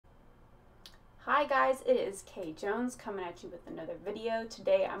Hi guys, it is Kay Jones coming at you with another video.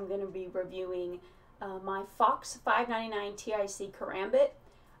 Today I'm going to be reviewing my Fox 599 TIC Karambit.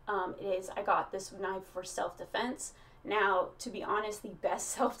 I got this knife for self-defense. Now, to be honest, the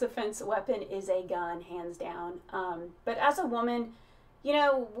best self-defense weapon is a gun, hands down. But as a woman, you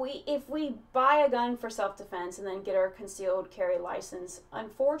know, if we buy a gun for self-defense and then get our concealed carry license,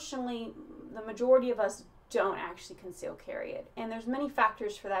 unfortunately, the majority of us don't actually conceal carry it. And there's many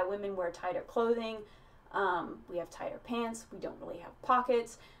factors for that. Women wear tighter clothing, we have tighter pants, we don't really have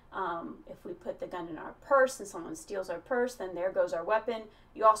pockets. If we put the gun in our purse and someone steals our purse, then there goes our weapon.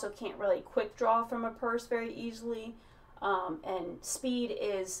 You also can't really quick draw from a purse very easily. And speed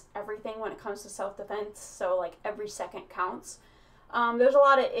is everything when it comes to self-defense, so like every second counts. There's a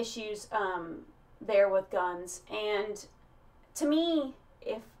lot of issues there with guns, and to me,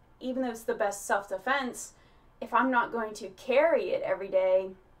 even though it's the best self-defense, if I'm not going to carry it every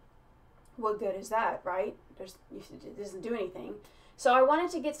day, what good is that, right? It doesn't do anything. So I wanted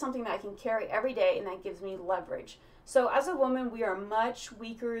to get something that I can carry every day and that gives me leverage. So as a woman, we are much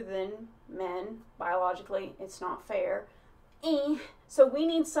weaker than men biologically. It's not fair. So we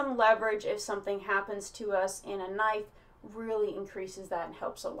need some leverage if something happens to us, and a knife really increases that and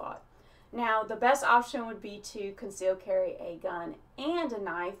helps a lot. Now, the best option would be to conceal carry a gun and a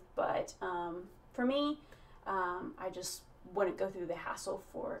knife, but for me, I just wouldn't go through the hassle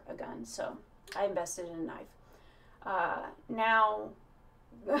for a gun, so I invested in a knife. Now,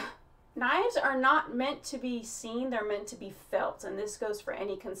 knives are not meant to be seen, they're meant to be felt, and this goes for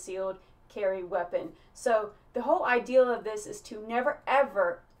any concealed carry weapon. So the whole ideal of this is to never,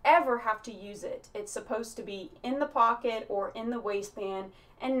 ever have to use it. It's supposed to be in the pocket or in the waistband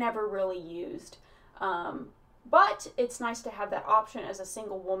and never really used. But it's nice to have that option as a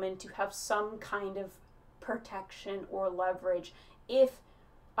single woman to have some kind of protection or leverage if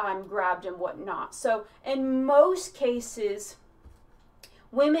I'm grabbed and whatnot. So in most cases,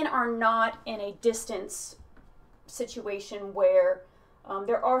 women are not in a distance situation where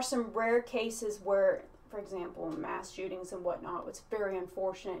there are some rare cases where, for example, mass shootings and whatnot, it's very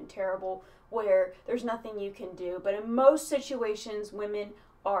unfortunate and terrible, where there's nothing you can do. But in most situations, women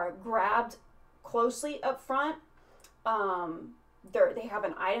are grabbed closely up front. They have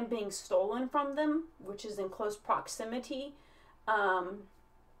an item being stolen from them, which is in close proximity. And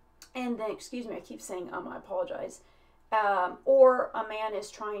then, excuse me, I keep saying I apologize. Or a man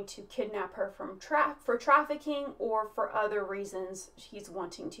is trying to kidnap her for trafficking or for other reasons he's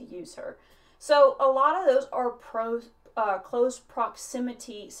wanting to use her. So a lot of those are close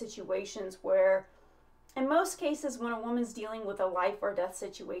proximity situations where, in most cases, when a woman's dealing with a life or death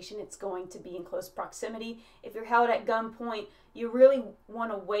situation, it's going to be in close proximity. If you're held at gunpoint, you really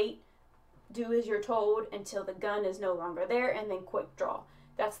want to wait, do as you're told until the gun is no longer there, and then quick draw.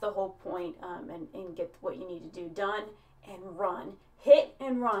 That's the whole point, and get what you need to do done and run. Hit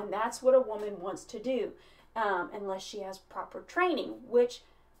and run. That's what a woman wants to do, unless she has proper training, which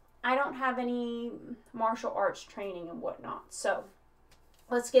I don't have any martial arts training and whatnot. So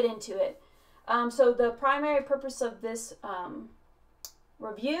let's get into it. So the primary purpose of this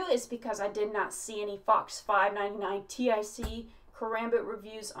review is because I did not see any Fox 599 TIC Karambit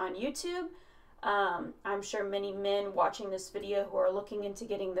reviews on YouTube. I'm sure many men watching this video who are looking into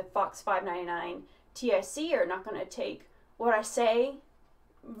getting the Fox 599 TIC are not going to take what I say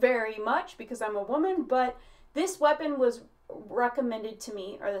very much because I'm a woman, but this weapon was recommended to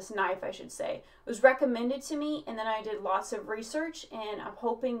me, or this knife I should say, was recommended to me, and then I did lots of research, and I'm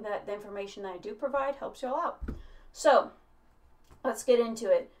hoping that the information that I do provide helps y'all out. So let's get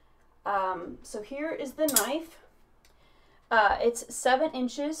into it. So here is the knife. It's 7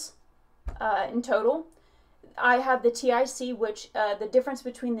 inches in total. I have the TIC, which the difference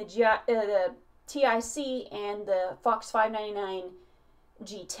between the TIC and the Fox 599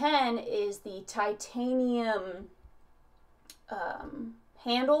 G10 is the titanium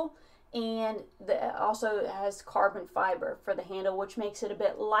handle, and also has carbon fiber for the handle, which makes it a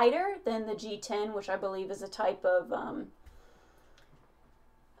bit lighter than the G10, which I believe is a type of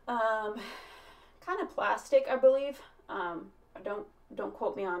kind of plastic, I believe. Don't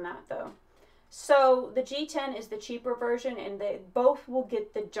quote me on that though. So the G10 is the cheaper version, and they both will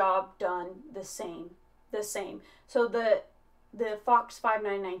get the job done the same. So the Fox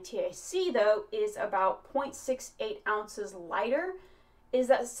 599 TIC though is about 0.68 ounces lighter. Is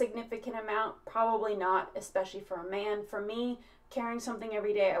that a significant amount? Probably not, especially for a man. For me, carrying something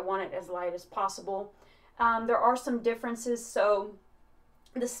every day, I want it as light as possible. There are some differences. So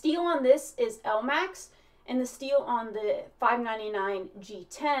the steel on this is L-Max, and the steel on the 599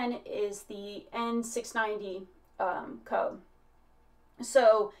 G10 is the N690 Co.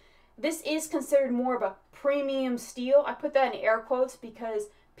 So This is considered more of a premium steel. I put that in air quotes because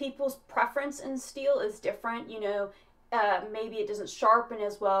people's preference in steel is different. You know, maybe it doesn't sharpen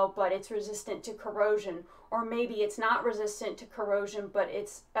as well, but it's resistant to corrosion. Or maybe it's not resistant to corrosion, but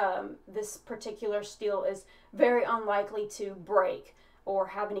it's this particular steel is very unlikely to break or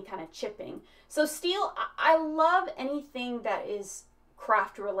have any kind of chipping. So steel, I love anything that is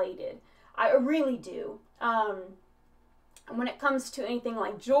craft related. I really do. When it comes to anything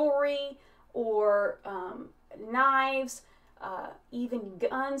like jewelry or knives, even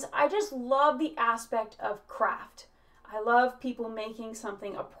guns, I just love the aspect of craft. I love people making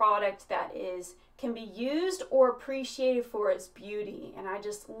something, a product that can be used or appreciated for its beauty. And I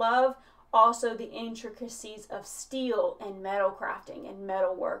just love also the intricacies of steel and metal crafting and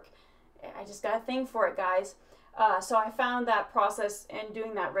metal work. I just got a thing for it, guys. So I found that process and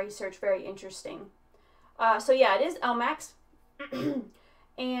doing that research very interesting. So yeah, it is Elmex.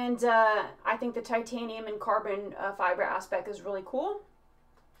 And I think the titanium and carbon fiber aspect is really cool,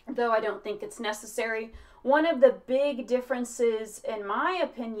 though I don't think it's necessary. One of the big differences, in my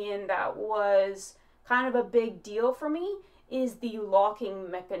opinion, that was kind of a big deal for me is the locking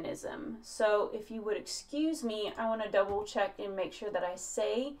mechanism. So if you would excuse me, I want to double check and make sure that I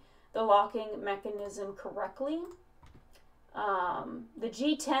say the locking mechanism correctly. The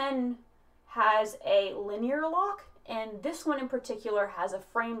G10 has a linear lock, and this one in particular has a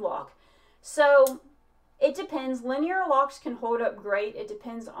frame lock. So it depends. Linear locks can hold up great. It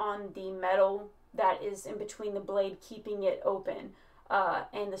depends on the metal that is in between the blade keeping it open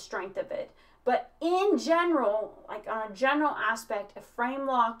and the strength of it. But in general, like on a general aspect, a frame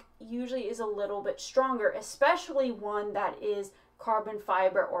lock usually is a little bit stronger, especially one that is carbon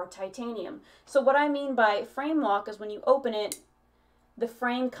fiber or titanium. So what I mean by frame lock is when you open it, the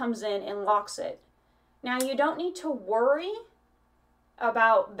frame comes in and locks it. Now you don't need to worry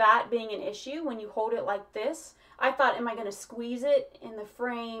about that being an issue when you hold it like this. I thought, am I going to squeeze it and the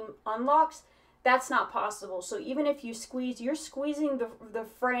frame unlocks? That's not possible. So even if you squeeze, you're squeezing the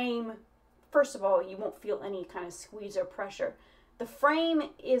frame. First of all, you won't feel any kind of squeeze or pressure. The frame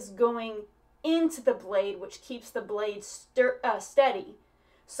is going into the blade, which keeps the blade steady.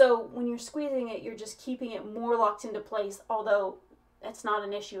 So when you're squeezing it, you're just keeping it more locked into place, although that's not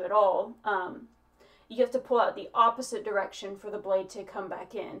an issue at all. You have to pull out the opposite direction for the blade to come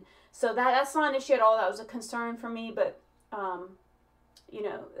back in. So that's not an issue at all. That was a concern for me, but you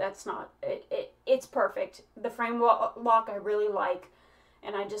know, that's not, it's perfect. The frame lock I really like,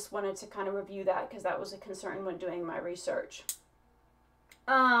 and I just wanted to kind of review that because that was a concern when doing my research.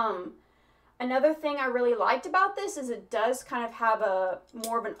 Another thing I really liked about this is it does kind of have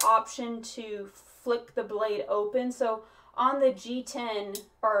more of an option to flick the blade open. So on the G10,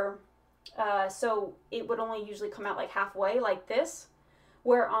 so it would only usually come out like halfway like this,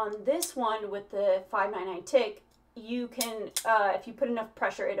 where on this one with the 599 tick, you can, if you put enough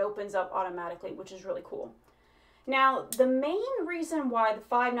pressure, it opens up automatically, which is really cool. Now, the main reason why the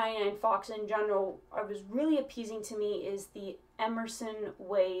 599 Fox in general was really appeasing to me is the Emerson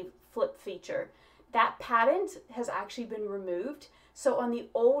Wave flip feature. That patent has actually been removed. So on the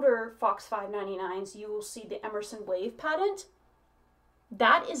older Fox 599s, you will see the Emerson Wave patent.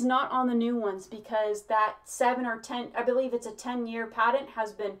 That is not on the new ones because that 7 or 10, I believe it's a 10-year patent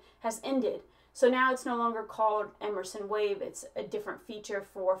has ended. So now it's no longer called Emerson Wave. It's a different feature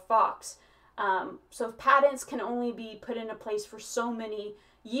for Fox. So patents can only be put into place for so many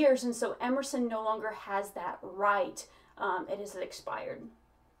years, and so Emerson no longer has that right. It has expired.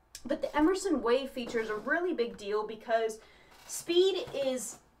 But the Emerson Wave feature is a really big deal because speed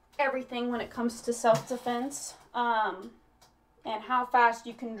is everything when it comes to self-defense, and how fast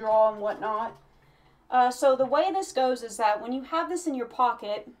you can draw and whatnot. So the way this goes is that when you have this in your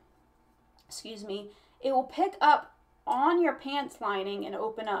pocket, excuse me, it will pick up on your pants lining and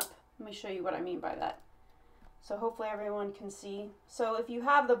open up. Let me show you what I mean by that. So hopefully everyone can see. So if you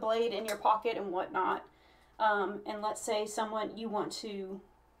have the blade in your pocket and whatnot, and let's say you want to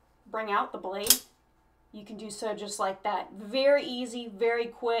bring out the blade, you can do so just like that. Very easy, very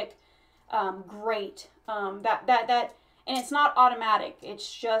quick, great. And it's not automatic.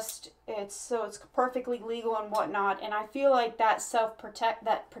 It's perfectly legal and whatnot. And I feel like that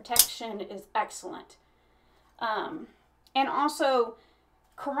protection is excellent. And also,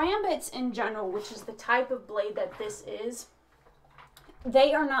 Karambits in general, which is the type of blade that this is,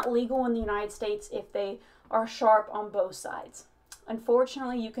 they are not legal in the United States if they are sharp on both sides.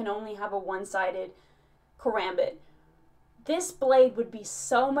 Unfortunately, you can only have a one-sided Karambit. This blade would be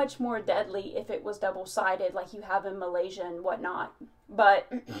so much more deadly if it was double-sided like you have in Malaysia and whatnot.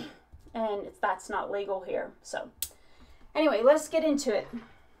 But, and that's not legal here. So, anyway, let's get into it.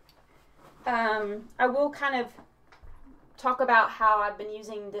 I will kind of talk about how I've been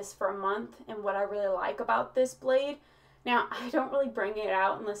using this for a month and what I really like about this blade. Now, I don't really bring it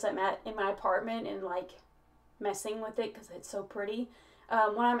out unless I'm in my apartment and like messing with it because it's so pretty.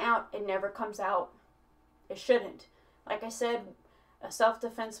 When I'm out, it never comes out. It shouldn't. Like I said,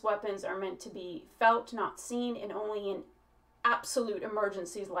 self-defense weapons are meant to be felt, not seen, and only in absolute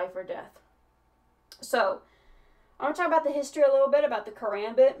emergencies, life or death. So, I want to talk about the history a little bit about the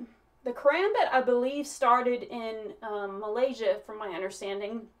Karambit. The Karambit, I believe, started in Malaysia, from my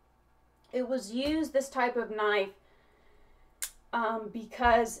understanding. It was used, this type of knife,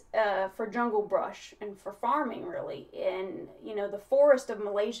 because for jungle brush and for farming, really. In, you know, the forest of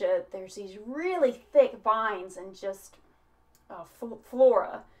Malaysia, there's these really thick vines and just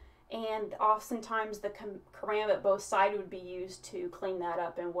flora. And oftentimes the Karambit, both sides, would be used to clean that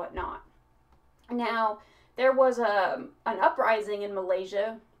up and whatnot. Now, there was an uprising in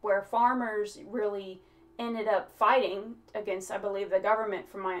Malaysia where farmers really ended up fighting against, I believe, the government,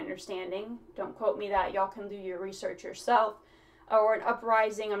 from my understanding. Don't quote me that. Y'all can do your research yourself. Or an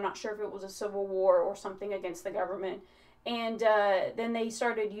uprising. I'm not sure if it was a civil war or something against the government. And then they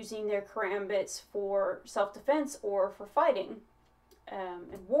started using their Karambits for self-defense or for fighting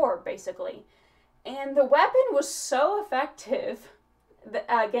in war, basically. And the weapon was so effective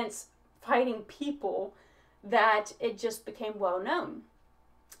against fighting people that it just became well known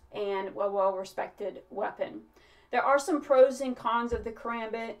and a well-respected weapon. There are some pros and cons of the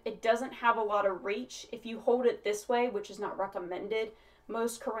Karambit. It doesn't have a lot of reach. If you hold it this way, which is not recommended,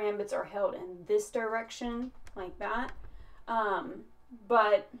 most Karambits are held in this direction, like that.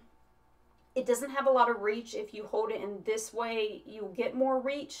 But it doesn't have a lot of reach. If you hold it in this way, you'll get more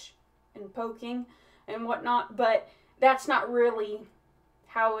reach and poking and whatnot. But that's not really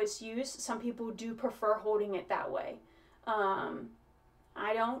how it's used. Some people do prefer holding it that way.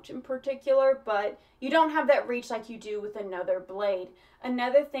 I don't in particular, but you don't have that reach like you do with another blade.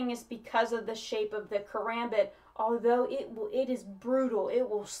 Another thing is because of the shape of the Karambit, although it is brutal, it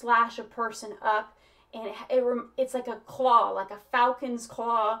will slash a person up, and it's like a claw, like a falcon's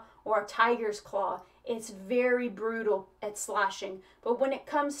claw or a tiger's claw. It's very brutal at slashing, but when it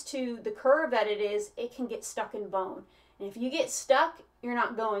comes to the curve that it is, it can get stuck in bone. And if you get stuck, you're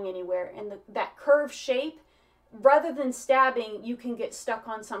not going anywhere. And that curved shape, rather than stabbing, you can get stuck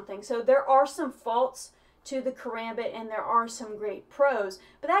on something. So there are some faults to the Karambit and there are some great pros.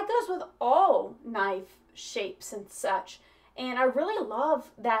 But that goes with all knife shapes and such. And I really love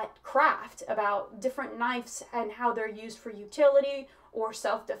that craft about different knives and how they're used for utility or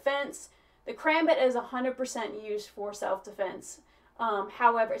self-defense. The Karambit is 100% used for self-defense.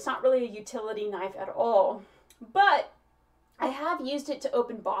 However, it's not really a utility knife at all. But I have used it to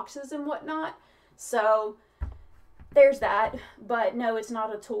open boxes and whatnot. So there's that, but no, it's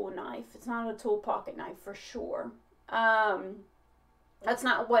not a tool knife. It's not a tool pocket knife for sure. That's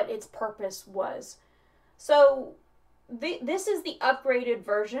not what its purpose was. So this is the upgraded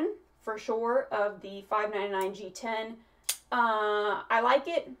version for sure of the 599 G10. I like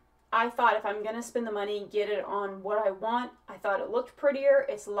it. I thought if I'm going to spend the money, get it on what I want. I thought it looked prettier.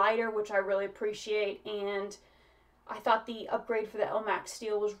 It's lighter, which I really appreciate, and I thought the upgrade for the LMAX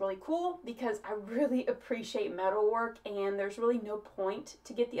steel was really cool because I really appreciate metalwork and there's really no point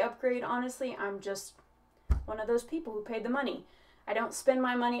to get the upgrade, honestly. I'm just one of those people who paid the money. I don't spend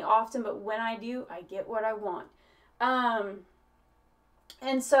my money often, but when I do, I get what I want.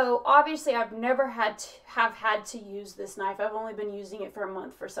 And so obviously I've never had to use this knife. I've only been using it for a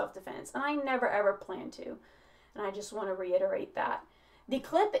month for self-defense, and I never ever plan to. And I just want to reiterate that. The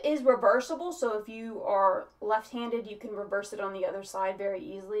clip is reversible, so if you are left-handed, you can reverse it on the other side very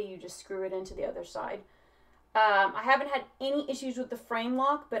easily. You just screw it into the other side. I haven't had any issues with the frame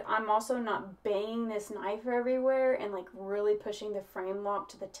lock, but I'm also not banging this knife everywhere and like really pushing the frame lock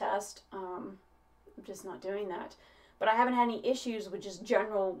to the test. I'm just not doing that. But I haven't had any issues with just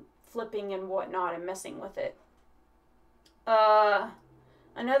general flipping and whatnot and messing with it.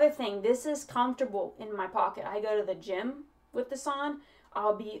 Another thing, this is comfortable in my pocket. I go to the gym with this on.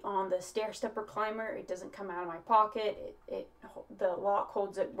 I'll be on the stair stepper climber. It doesn't come out of my pocket. The lock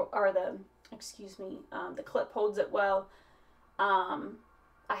holds it, or the clip holds it well. I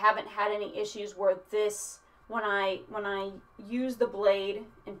haven't had any issues where this, when I use the blade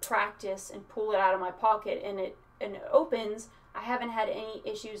in practice and pull it out of my pocket and it opens, I haven't had any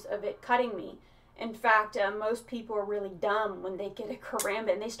issues of it cutting me. In fact, most people are really dumb when they get a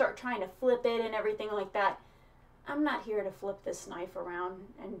Karambit and they start trying to flip it and everything like that. I'm not here to flip this knife around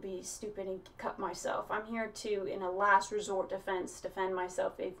and be stupid and cut myself. I'm here to, in a last resort defense, defend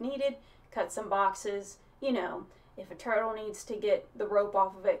myself if needed, cut some boxes, you know, If a turtle needs to get the rope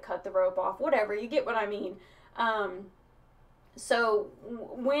off of it, cut the rope off, whatever, you get what I mean. So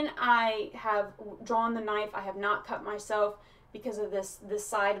when I have drawn the knife, I have not cut myself because of this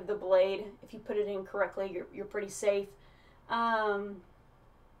side of the blade. If you put it in correctly, you're pretty safe. And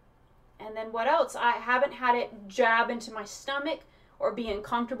then what else? I haven't had it jab into my stomach or be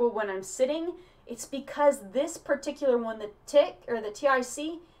uncomfortable when I'm sitting. It's because this particular one, the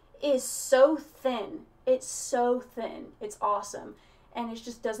TIC, is so thin. It's so thin. It's awesome. And it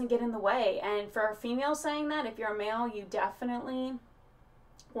just doesn't get in the way. And for a female saying that, if you're a male, you definitely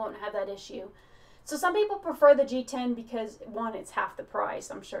won't have that issue. So some people prefer the G10 because, one, it's half the price.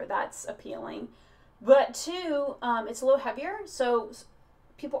 I'm sure that's appealing. But two, it's a little heavier. So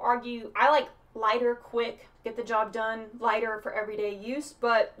people argue, I like lighter, quick, get the job done, lighter for everyday use.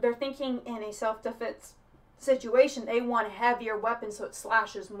 But they're thinking in a self-defense situation, they want a heavier weapon so it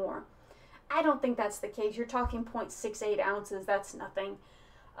slashes more. I don't think that's the case. You're talking 0.68 ounces. That's nothing.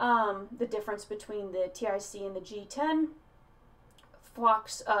 The difference between the TIC and the G10.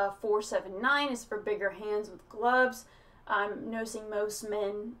 Fox 479 is for bigger hands with gloves. I'm noticing most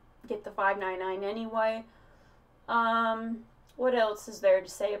men get the 599 anyway. What else is there to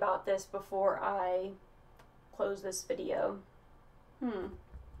say about this before I close this video?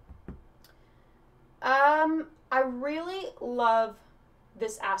 I really love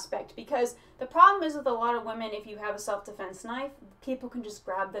this aspect because the problem is with a lot of women, if you have a self-defense knife, people can just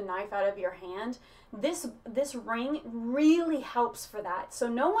grab the knife out of your hand. This ring really helps for that. So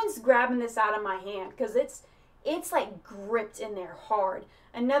no one's grabbing this out of my hand because it's like gripped in there hard.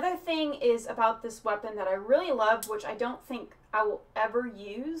 Another thing is about this weapon that I really love, which I don't think I will ever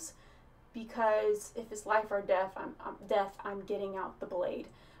use, because if it's life or death, I'm getting out the blade.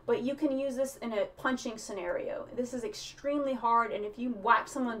 But you can use this in a punching scenario. This is extremely hard, and if you whack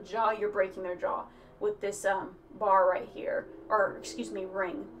someone's jaw, you're breaking their jaw with this bar right here, or excuse me,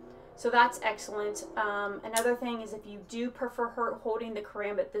 ring. So that's excellent. Another thing is if you do prefer holding the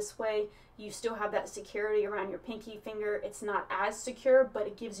Karambit this way, you still have that security around your pinky finger. It's not as secure, but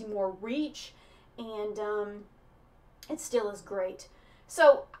it gives you more reach, and it still is great.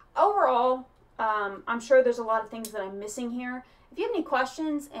 So overall, I'm sure there's a lot of things that I'm missing here. If you have any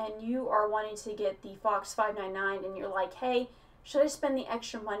questions and you are wanting to get the Fox 599 and you're like, hey, should I spend the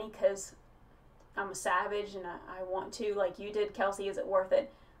extra money because I'm a savage and I want to, like you did, Kelsey, is it worth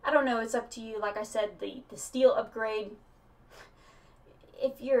it? I don't know. It's up to you. Like I said, the steel upgrade,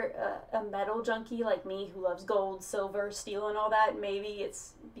 if you're a metal junkie like me who loves gold, silver, steel, and all that, maybe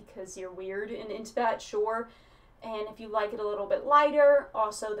it's because you're weird and into that, sure. And if you like it a little bit lighter,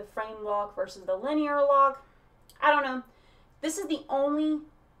 also the frame lock versus the linear lock, I don't know. This is the only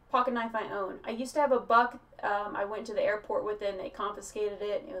pocket knife I own. I used to have a buck. I went to the airport with it and they confiscated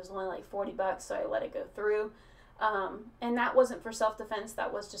it. It was only like 40 bucks, so I let it go through. And that wasn't for self-defense.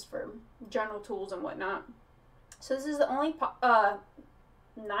 That was just for general tools and whatnot. So this is the only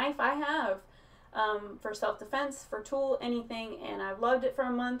knife I have for self-defense, for tool, anything. And I've loved it for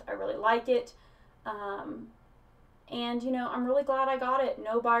a month. I really like it. And, you know, I'm really glad I got it.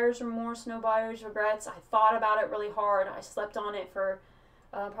 No buyer's remorse, no buyer's regrets. I thought about it really hard. I slept on it for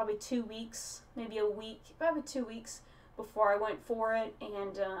probably 2 weeks, maybe a week, probably 2 weeks before I went for it.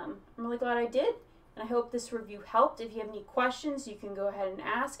 And I'm really glad I did. And I hope this review helped. If you have any questions, you can go ahead and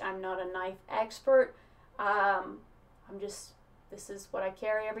ask. I'm not a knife expert. This is what I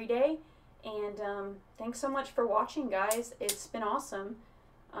carry every day. And thanks so much for watching, guys. It's been awesome.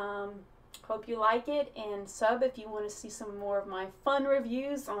 Hope you like it, and sub if you want to see some more of my fun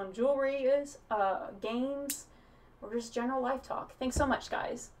reviews on jewelry, games, or just general life talk. Thanks so much,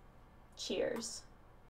 guys. Cheers.